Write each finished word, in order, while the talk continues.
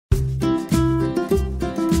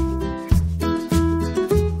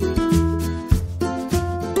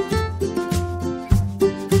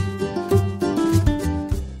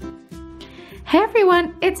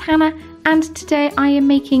it's Hannah, and today I am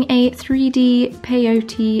making a 3D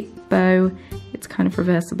peyote bow. It's kind of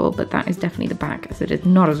reversible, but that is definitely the back, so it is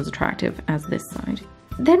not as attractive as this side.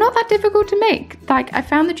 They're not that difficult to make. Like, I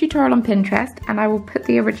found the tutorial on Pinterest, and I will put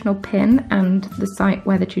the original pin and the site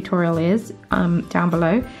where the tutorial is down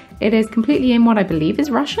below. It is completely in what I believe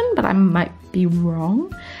is Russian, but I might be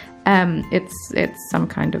wrong. It's some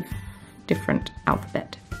kind of different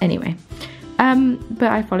alphabet. Anyway,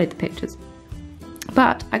 but I followed the pictures.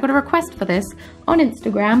 But I got a request for this on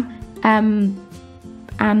Instagram,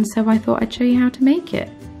 and so I thought I'd show you how to make it.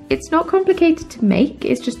 It's not complicated to make,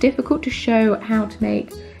 it's just difficult to show how to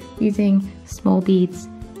make using small beads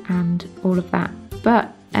and all of that.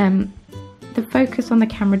 But the focus on the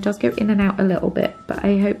camera does go in and out a little bit, but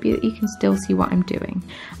I hope you can still see what I'm doing.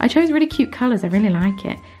 I chose really cute colours, I really like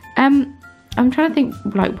it. I'm trying to think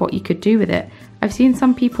like what you could do with it. I've seen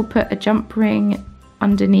some people put a jump ring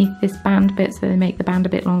underneath this band bit, so they make the band a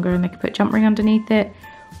bit longer and they could put jump ring underneath it.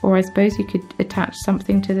 Or I suppose you could attach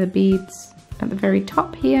something to the beads at the very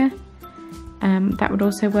top here. That would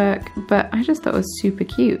also work, but I just thought it was super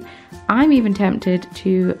cute. I'm even tempted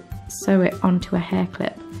to sew it onto a hair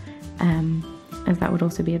clip, as that would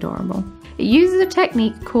also be adorable. It uses a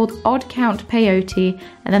technique called odd count peyote,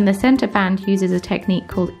 and then the center band uses a technique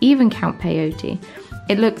called even count peyote.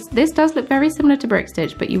 This does look very similar to brick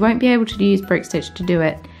stitch, but you won't be able to use brick stitch to do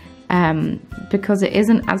it, because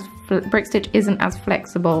brick stitch isn't as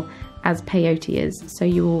flexible as peyote is, so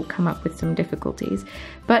you will come up with some difficulties.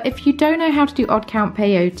 But if you don't know how to do odd count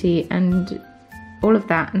peyote and all of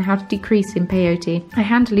that, and how to decrease in peyote, I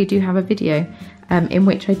handily do have a video in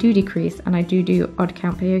which I do decrease and I do odd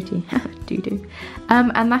count peyote.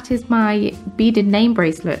 And that is my beaded name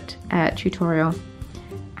bracelet tutorial,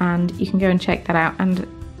 and you can go and check that out. And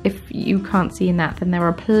if you can't see in that, then there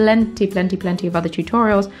are plenty of other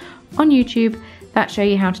tutorials on YouTube that show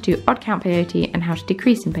you how to do odd count peyote and how to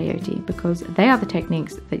decrease in peyote, because they are the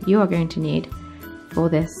techniques that you are going to need for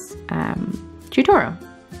this tutorial.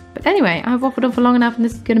 But anyway, I've waffled on for long enough, and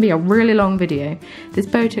this is going to be a really long video. This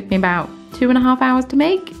bow took me about 2.5 hours to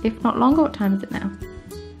make, if not longer. What time is it now?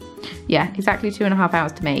 Yeah, exactly 2.5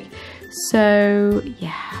 hours to make. So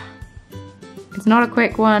yeah, it's not a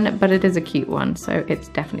quick one, but it is a cute one, so it's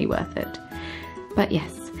definitely worth it. But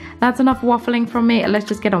yes, that's enough waffling from me. Let's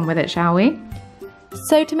just get on with it, shall we?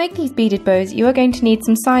 So to make these beaded bows, you are going to need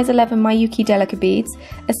some size 11 Miyuki Delica beads,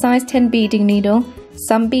 a size 10 beading needle,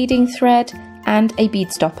 some beading thread, and a bead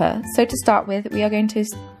stopper. So to start with, we are going to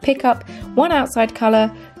pick up 1 outside colour,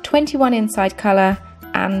 21 inside colour,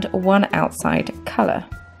 and 1 outside colour,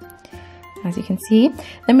 as you can see.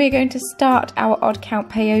 Then we're going to start our odd count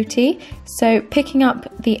peyote. So picking up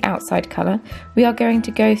the outside colour, we are going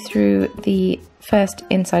to go through the first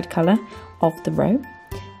inside colour of the row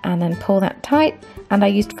and then pull that tight. And I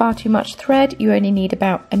used far too much thread. You only need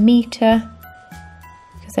about 1 meter,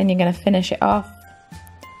 because then you're going to finish it off.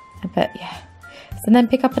 But yeah, so then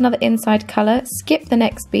pick up another inside colour, skip the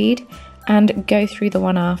next bead and go through the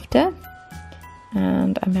one after.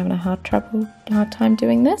 And I'm having a hard time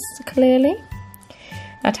doing this, clearly.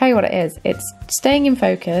 I'll tell you what it is. It's staying in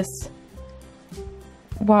focus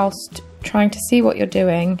whilst trying to see what you're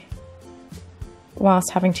doing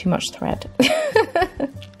whilst having too much thread.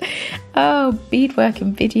 Oh, beadwork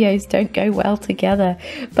and videos don't go well together.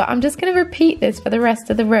 But I'm just going to repeat this for the rest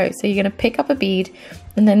of the row. So you're going to pick up a bead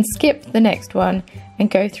and then skip the next one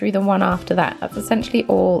and go through the one after that. That's essentially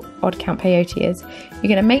all odd count peyote is. You're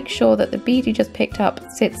going to make sure that the bead you just picked up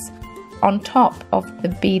sits on top of the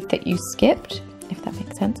bead that you skipped, if that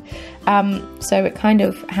makes sense. So it kind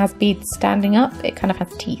of has beads standing up. It kind of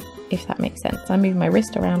has teeth, if that makes sense. I'm moving my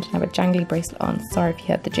wrist around and have a jangly bracelet on. Sorry if you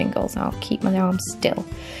heard the jingles. I'll keep my arms still.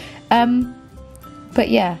 But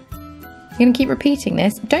yeah, you're going to keep repeating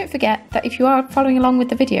this. Don't forget that if you are following along with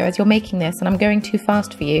the video as you're making this and I'm going too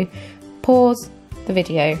fast for you, pause the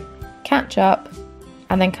video, catch up,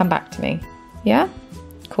 and then come back to me. Yeah?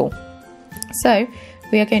 Cool. So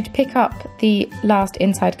we are going to pick up the last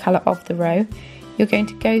inside colour of the row. You're going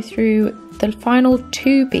to go through the final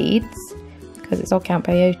 2 beads, because it's odd count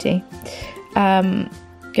peyote.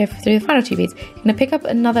 Go through the final 2 beads. You're going to pick up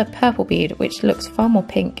another purple bead, which looks far more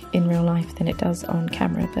pink in real life than it does on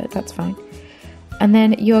camera, but that's fine. And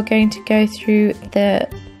then you're going to go through the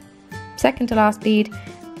second to last bead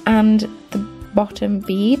and the bottom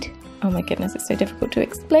bead. Oh my goodness, it's so difficult to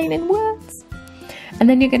explain in words. And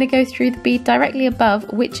then you're going to go through the bead directly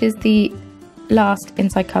above, which is the last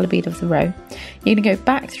inside colour bead of the row. You're going to go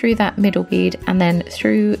back through that middle bead and then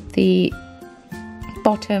through the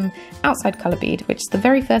bottom outside colour bead, which is the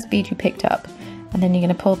very first bead you picked up, and then you're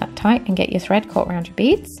going to pull that tight and get your thread caught around your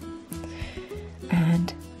beads.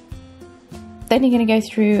 And then you're going to go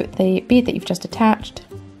through the bead that you've just attached,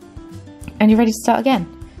 and you're ready to start again.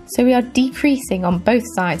 So we are decreasing on both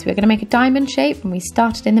sides. We're going to make a diamond shape, and we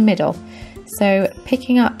started in the middle. So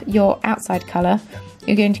picking up your outside colour,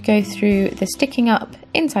 you're going to go through the sticking up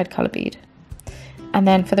inside colour bead. And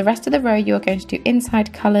then for the rest of the row, you're going to do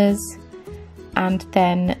inside colours, and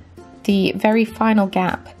then the very final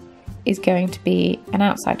gap is going to be an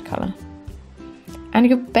outside colour. And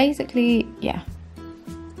you're basically, yeah.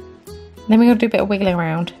 Then we're going to do a bit of wiggling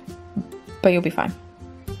around, but you'll be fine.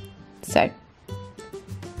 So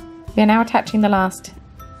we're now attaching the last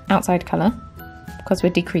outside colour because we're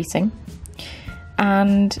decreasing.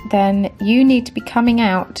 And then you need to be coming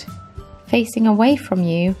out facing away from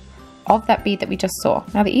you of that bead that we just saw.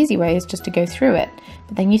 Now the easy way is just to go through it,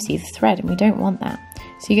 but then you see the thread and we don't want that.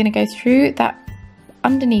 So you're going to go through that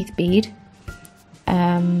underneath bead.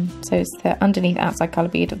 So it's the underneath outside colour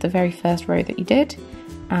bead of the very first row that you did,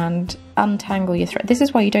 and untangle your thread. This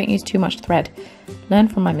is why you don't use too much thread. Learn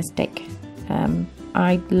from my mistake.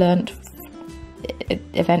 I learned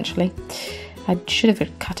eventually. I should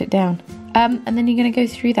have cut it down. And then you're going to go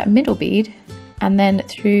through that middle bead, and then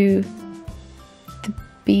through the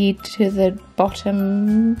bead to the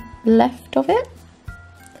bottom left of it.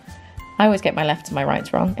 I always get my lefts and my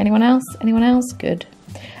rights wrong. Anyone else? Anyone else? Good.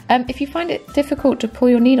 If you find it difficult to pull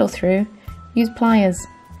your needle through, use pliers.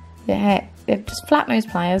 Yeah, just flat nose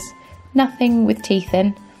pliers, nothing with teeth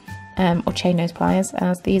in, or chain nose pliers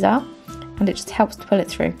as these are, and it just helps to pull it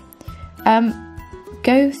through.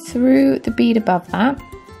 Go through the bead above that,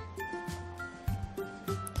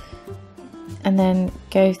 and then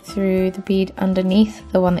go through the bead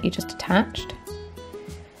underneath the one that you just attached.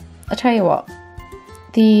 I'll tell you what,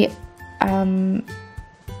 the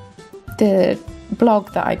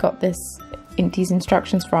blog that I got these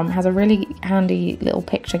instructions from has a really handy little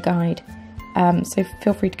picture guide, so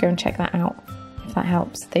feel free to go and check that out if that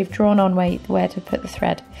helps. They've drawn on where to put the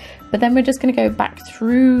thread, but then we're just going to go back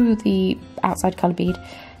through the outside colour bead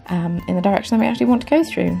in the direction that we actually want to go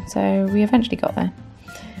through, so we eventually got there.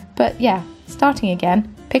 But yeah, starting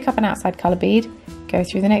again, pick up an outside colour bead, go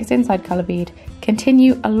through the next inside colour bead,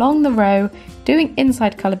 continue along the row doing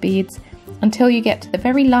inside colour beads until you get to the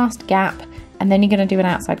very last gap, and then you're going to do an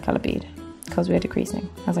outside colour bead because we're decreasing,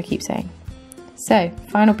 as I keep saying. So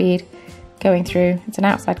final bead going through, it's an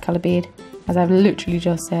outside colour bead, as I've literally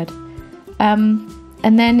just said.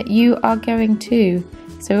 And then you are going to,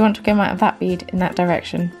 so we want to go out of that bead in that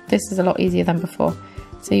direction. This is a lot easier than before.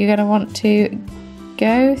 So you're going to want to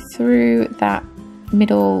go through that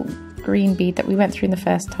middle green bead that we went through in the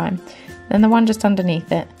first time, then the one just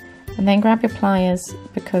underneath it, and then grab your pliers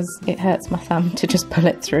because it hurts my thumb to just pull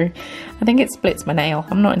it through. I think it splits my nail,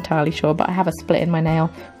 I'm not entirely sure, but I have a split in my nail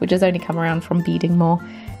which has only come around from beading more,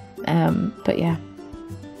 but yeah.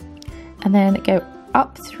 And then go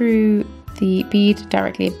up through the bead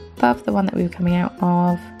directly above the one that we were coming out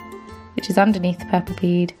of, which is underneath the purple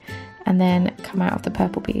bead, and then come out of the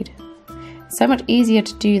purple bead. So much easier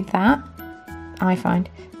to do that, I find,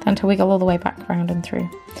 than to wiggle all the way back around and through.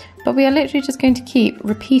 But we are literally just going to keep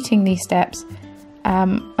repeating these steps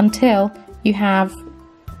until you have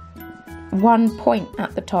one point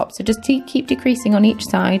at the top. So just keep decreasing on each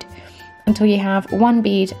side until you have one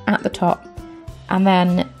bead at the top, and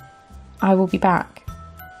then I will be back.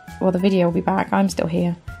 Well, the video will be back. I'm still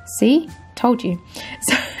here. See? Told you.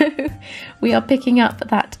 So we are picking up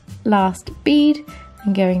that last bead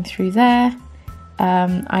and going through there.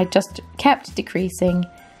 I just kept decreasing,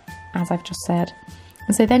 as I've just said.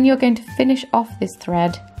 And so then you're going to finish off this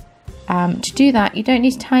thread. To do that, you don't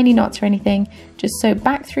need tiny knots or anything. Just sew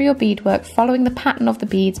back through your beadwork, following the pattern of the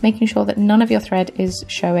beads, making sure that none of your thread is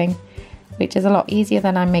showing, which is a lot easier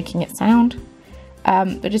than I'm making it sound.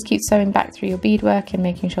 But just keep sewing back through your beadwork and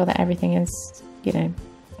making sure that everything is, you know,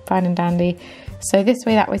 fine and dandy. So this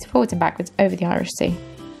way, that way, forwards and backwards over the Irish Sea.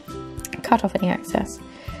 Cut off any excess.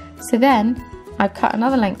 So then I've cut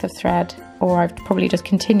another length of thread, or I've probably just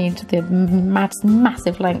continued to the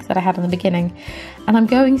massive length that I had in the beginning, and I'm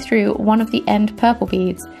going through one of the end purple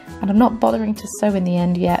beads, and I'm not bothering to sew in the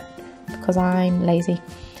end yet because I'm lazy,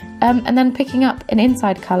 and then picking up an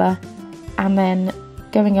inside colour and then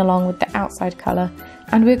going along with the outside colour,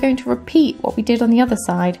 and we're going to repeat what we did on the other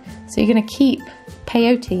side. So you're going to keep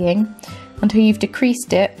peyoteing until you've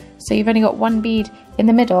decreased it, so you've only got one bead in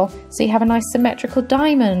the middle, so you have a nice symmetrical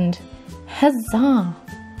diamond. Huzzah!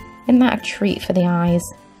 Isn't that a treat for the eyes?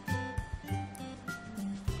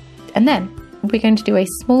 And then we're going to do a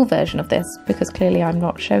small version of this, because clearly I'm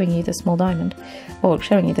not showing you the small diamond, or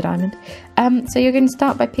showing you the diamond. So you're going to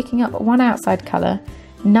start by picking up one outside colour,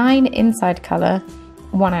 9 inside colour,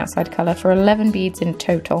 one outside colour for 11 beads in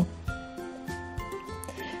total.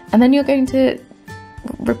 And then you're going to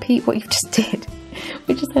repeat what you just did,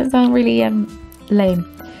 which doesn't sound really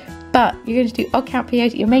lame. But you're going to do odd count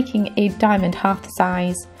peyote. You're making a diamond half the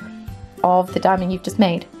size of the diamond you've just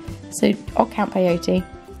made. So odd count peyote,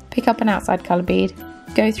 pick up an outside colour bead,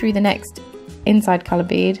 go through the next inside colour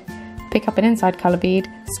bead, pick up an inside colour bead,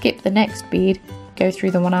 skip the next bead, go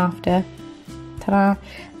through the one after. Ta-da!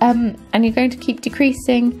 And you're going to keep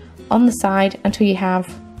decreasing on the side until you have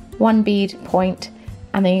one bead point,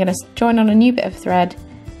 and then you're going to join on a new bit of thread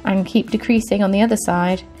and keep decreasing on the other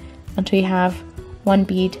side until you have one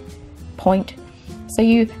bead point. So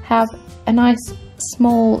you have a nice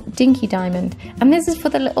small dinky diamond, and this is for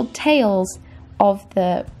the little tails of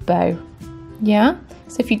the bow. Yeah,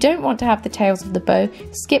 so if you don't want to have the tails of the bow,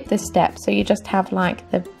 skip this step, so you just have like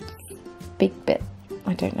the big bit.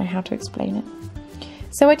 I don't know how to explain it.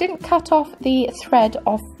 So I didn't cut off the thread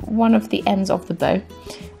off one of the ends of the bow,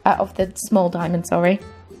 of the small diamond, sorry.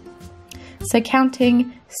 So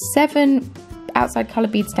counting 7 outside colour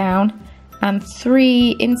beads down and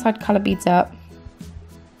 3 inside colour beads up,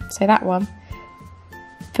 so that one.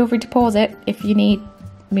 Feel free to pause it if you need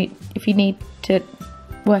to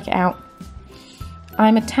work it out.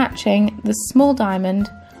 I'm attaching the small diamond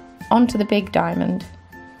onto the big diamond,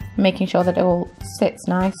 making sure that it all sits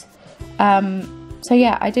nice. So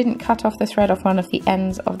yeah, I didn't cut off the thread off one of the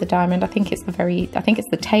ends of the diamond. I think it's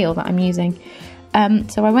the tail that I'm using.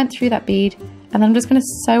 So I went through that bead, and then I'm just going to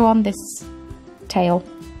sew on this tail,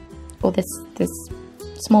 or this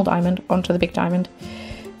small diamond onto the big diamond.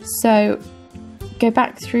 So go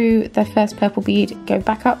back through the first purple bead, go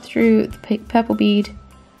back up through the purple bead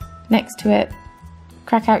next to it,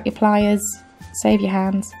 crack out your pliers, save your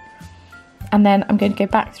hands, and then I'm going to go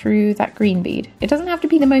back through that green bead. It doesn't have to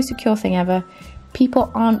be the most secure thing ever.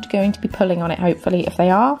 People aren't going to be pulling on it, hopefully. If they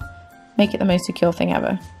are, make it the most secure thing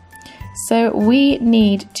ever. So we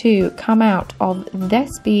need to come out of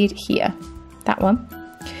this bead here, that one.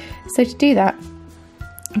 So to do that,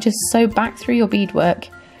 just sew back through your beadwork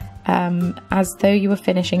as though you were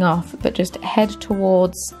finishing off, but just head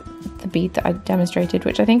towards the bead that I demonstrated,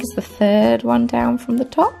 which I think is the 3rd one down from the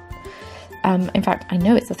top. In fact, I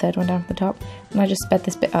know it's the 3rd one down from the top, and I just sped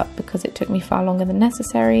this bit up because it took me far longer than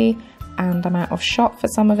necessary, and I'm out of shot for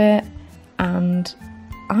some of it, and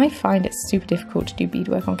I find it super difficult to do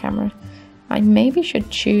beadwork on camera. I maybe should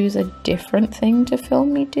choose a different thing to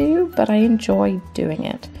film me do, but I enjoy doing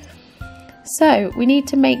it. So we need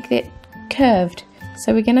to make it curved,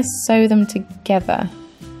 so we're going to sew them together.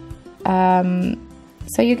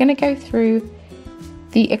 So you're going to go through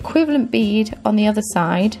the equivalent bead on the other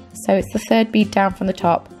side, so it's the 3rd bead down from the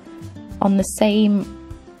top, on the same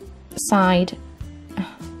side.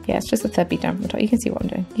 Yeah, it's just the 3rd bead down from the top. You can see what I'm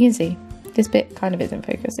doing. You can see this bit kind of is in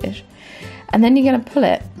focus-ish. And then you're going to pull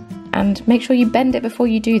it, and make sure you bend it before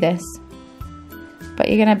you do this. But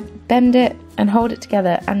you're going to bend it and hold it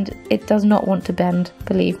together, and it does not want to bend,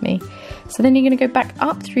 believe me. So then you're going to go back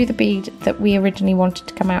up through the bead that we originally wanted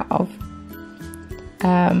to come out of.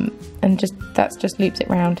 And that just loops it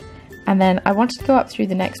round. And then I wanted to go up through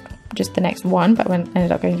the next one, but I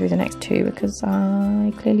ended up going through the next 2 because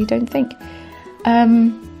I clearly don't think.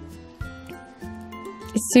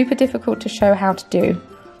 It's super difficult to show how to do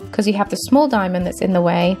because you have the small diamond that's in the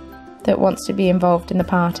way that wants to be involved in the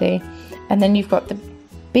party, and then you've got the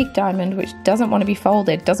big diamond which doesn't want to be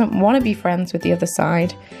folded, doesn't want to be friends with the other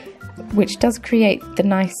side, which does create the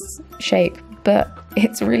nice shape, but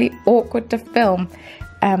it's really awkward to film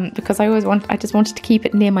because I just wanted to keep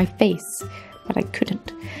it near my face, but I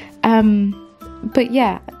couldn't. But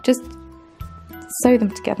yeah, just sew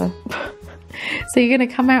them together. So you're going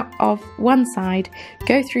to come out of one side,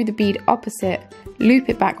 go through the bead opposite, loop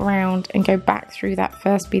it back round, and go back through that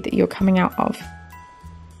first bead that you're coming out of.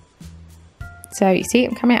 So you see,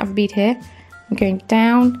 I'm coming out of a bead here, I'm going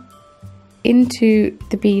down into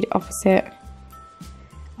the bead opposite.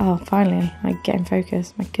 Oh, finally, I get in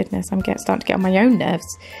focus. My goodness, I'm starting to get on my own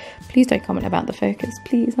nerves. Please don't comment about the focus,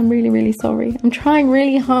 please. I'm really, really sorry. I'm trying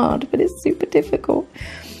really hard, but it's super difficult.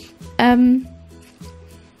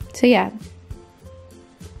 So yeah,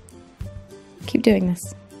 keep doing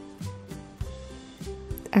this.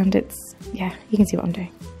 And it's, yeah, you can see what I'm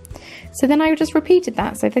doing. So then I just repeated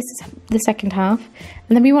that. So this is the second half,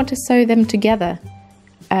 and then we want to sew them together.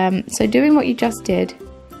 So doing what you just did.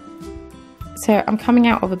 So I'm coming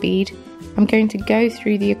out of a bead. I'm going to go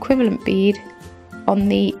through the equivalent bead on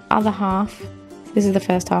the other half. So this is the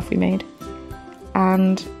first half we made.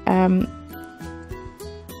 And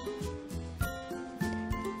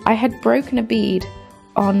I had broken a bead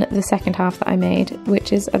on the second half that I made,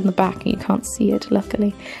 which is on the back, and you can't see it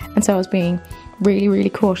luckily. And so I was being really, really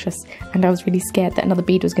cautious, and I was really scared that another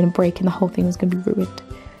bead was going to break and the whole thing was going to be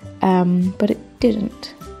ruined. But it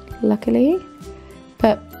didn't, luckily.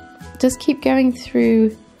 But just keep going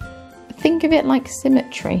through. Think of it like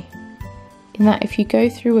symmetry, in that if you go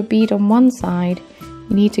through a bead on one side,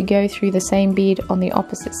 you need to go through the same bead on the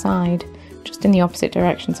opposite side, just in the opposite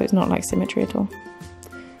direction, so it's not like symmetry at all.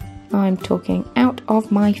 I'm talking out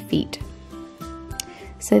of my feet.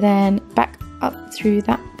 So then back up through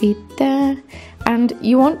that bead there, and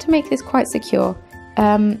you want to make this quite secure.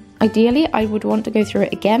 Ideally I would want to go through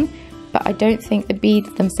it again, but I don't think the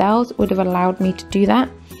beads themselves would have allowed me to do that.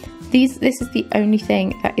 This is the only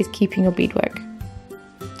thing that is keeping your beadwork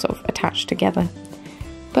sort of attached together.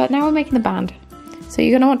 But now we're making the band. So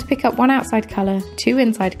you're going to want to pick up one outside colour, two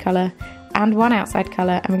inside colour, and one outside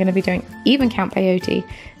colour, and we're going to be doing even count peyote.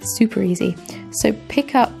 Super easy. So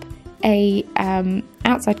pick up a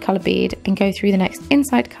outside colour bead and go through the next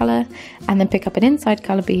inside colour, and then pick up an inside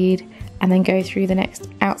colour bead and then go through the next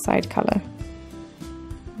outside colour.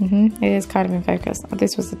 It is kind of in focus.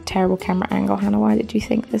 This was a terrible camera angle, Hannah. Why did you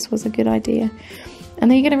think this was a good idea? And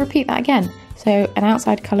then you're going to repeat that again. So an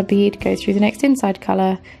outside colour bead, go through the next inside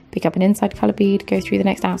colour, pick up an inside colour bead, go through the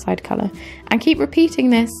next outside colour, and keep repeating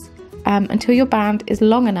this until your band is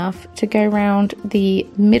long enough to go around the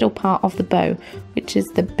middle part of the bow, which is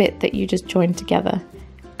the bit that you just joined together.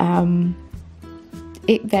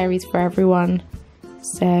 It varies for everyone,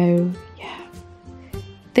 so yeah.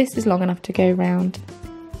 This is long enough to go around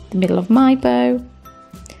the middle of my bow,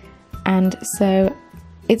 and so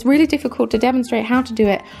it's really difficult to demonstrate how to do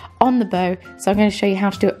it on the bow, so I'm going to show you how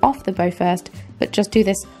to do it off the bow first, but just do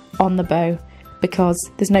this on the bow, because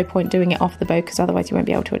there's no point doing it off the bow, because otherwise you won't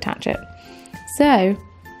be able to attach it. So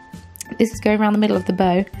this is going around the middle of the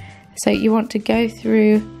bow, so you want to go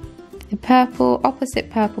through the purple, opposite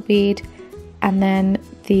purple bead, and then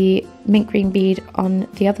the mint green bead on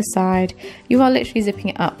the other side. You are literally zipping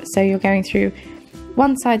it up, so you're going through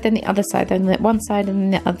one side, then the other side, then the one side,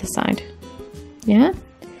 and then the other side. Yeah?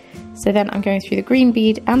 So then I'm going through the green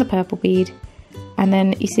bead and the purple bead, and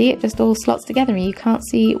then you see it just all slots together, and you can't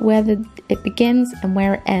see where it begins and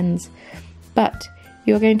where it ends. But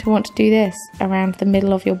you're going to want to do this around the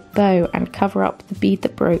middle of your bow and cover up the bead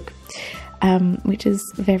that broke, which is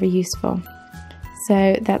very useful.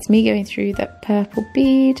 So that's me going through the purple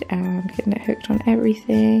bead and getting it hooked on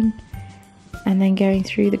everything, and then going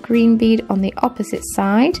through the green bead on the opposite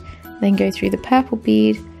side, then go through the purple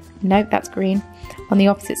bead, nope, that's green, on the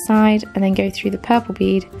opposite side, and then go through the purple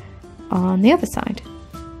bead on the other side.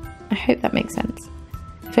 I hope that makes sense.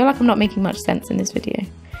 I feel like I'm not making much sense in this video.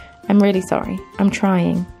 I'm really sorry. I'm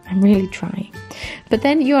trying. I'm really trying. But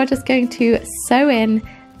then you are just going to sew in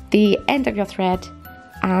the end of your thread,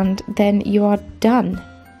 and then you are done.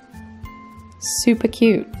 Super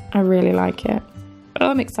cute. I really like it. Oh,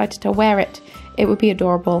 I'm excited to wear it. It would be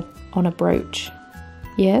adorable on a brooch.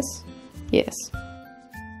 Yes? Yes.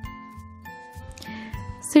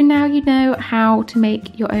 So now you know how to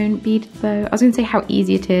make your own beaded bow. I was going to say how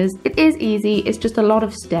easy it is. It is easy, it's just a lot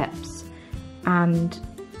of steps. And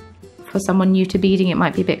for someone new to beading, it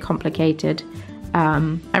might be a bit complicated.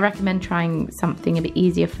 I recommend trying something a bit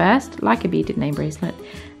easier first, like a beaded name bracelet,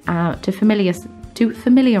 to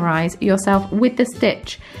familiarise yourself with the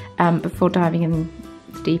stitch before diving in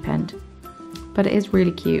the deep end. But it is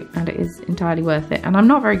really cute, and it is entirely worth it. And I'm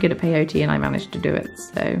not very good at peyote, and I managed to do it,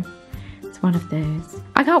 so it's one of those.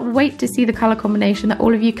 I can't wait to see the colour combination that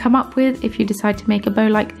all of you come up with if you decide to make a bow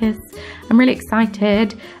like this. I'm really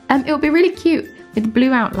excited. It'll be really cute with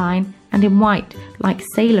blue outline and in white, like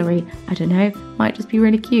sailory. I don't know, might just be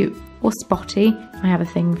really cute. Or spotty. I have a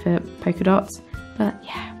thing for polka dots. But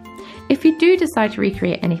yeah. If you do decide to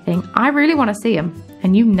recreate anything, I really want to see them,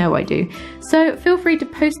 and you know I do. So feel free to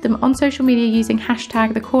post them on social media using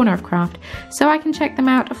hashtag #TheCornerOfCraft, so I can check them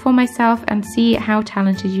out for myself and see how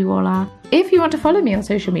talented you all are. If you want to follow me on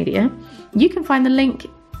social media, you can find the link,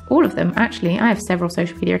 all of them actually, I have several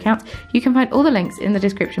social media accounts. You can find all the links in the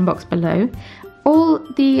description box below. All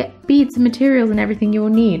the beads and materials and everything you'll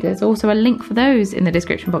need, there's also a link for those in the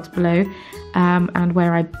description box below, and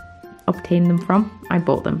where I obtained them from. I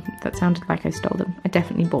bought them. That sounded like I stole them. I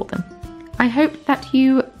definitely bought them. I hope that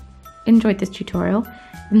you enjoyed this tutorial,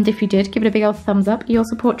 and if you did, give it a big old thumbs up. Your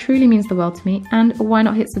support truly means the world to me, and why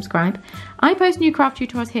not hit subscribe? I post new craft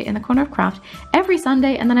tutorials here in the Corner of Craft every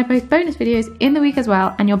Sunday, and then I post bonus videos in the week as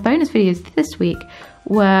well. And your bonus videos this week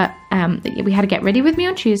were, we had to get ready with me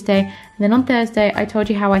on Tuesday, and then on Thursday I told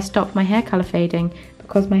you how I stopped my hair colour fading,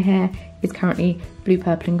 because my hair is currently blue,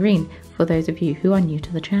 purple and green, for those of you who are new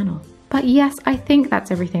to the channel. But yes, I think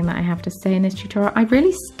that's everything that I have to say in this tutorial. I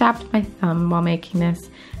really stabbed my thumb while making this,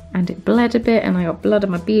 and it bled a bit, and I got blood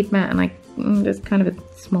on my bead mat, and there's kind of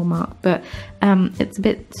a small mark, but it's a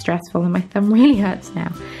bit stressful and my thumb really hurts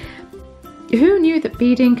now. Who knew that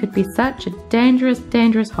beading could be such a dangerous,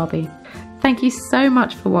 dangerous hobby? Thank you so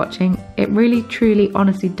much for watching. It really, truly,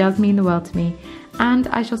 honestly does mean the world to me, and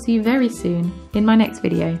I shall see you very soon in my next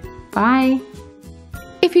video. Bye!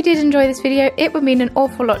 If you did enjoy this video, it would mean an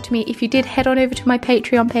awful lot to me if you did head on over to my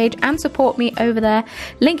Patreon page and support me over there.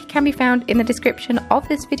 Link can be found in the description of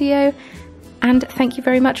this video, and thank you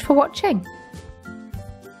very much for watching.